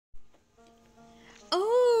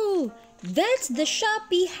That's the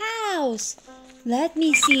Shopee house. Let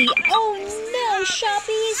me see. Oh no,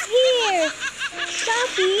 Shopee is here.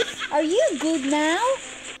 Shopee, are you good now?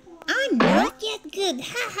 I'm not yet good.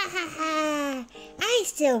 Ha ha ha ha. I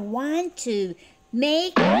still want to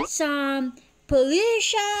make some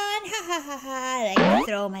pollution. Ha ha ha ha. Like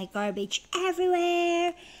throw my garbage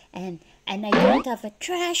everywhere. And I don't have a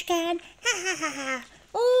trash can. Ha ha ha ha.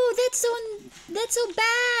 Oh, that's so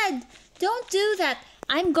bad. Don't do that.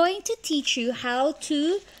 I'm going to teach you how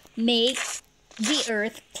to make the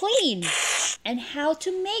earth clean and how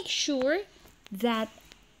to make sure that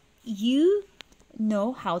you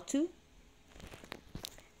know how to.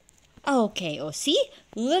 Okay, oh see?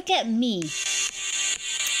 Look at me.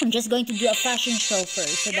 I'm just going to do a fashion show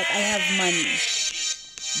first so that I have money.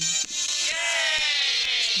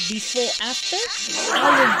 Before, after, I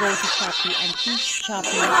will go to Shopee and teach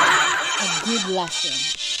Shopee a good lesson.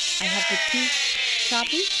 I have to teach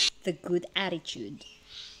Shopee the good attitude.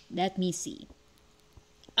 Let me see.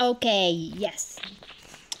 Okay, yes.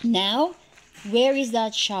 Now, where is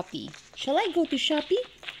that Shopee? Shall I go to Shopee?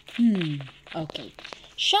 Okay.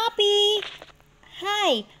 Shopee!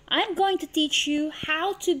 Hi, I'm going to teach you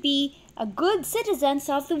how to be a good citizens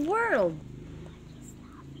of the world.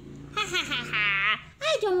 Ha ha ha ha.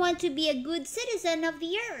 I don't want to be a good citizen of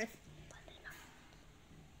the earth.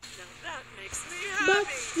 That makes me But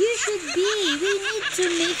happy. you should be. We need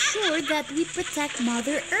to make sure that we protect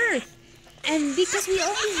Mother Earth. And because we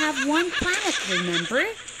only have one planet, remember?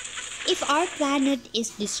 If our planet is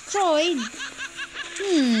destroyed,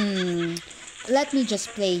 let me just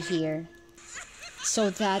play here so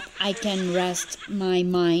that I can rest my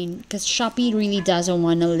mind because Shopee really doesn't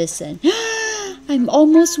want to listen. I'm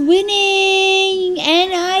almost winning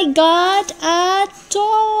and I got a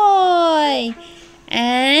toy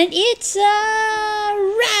and it's a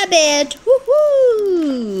rabbit.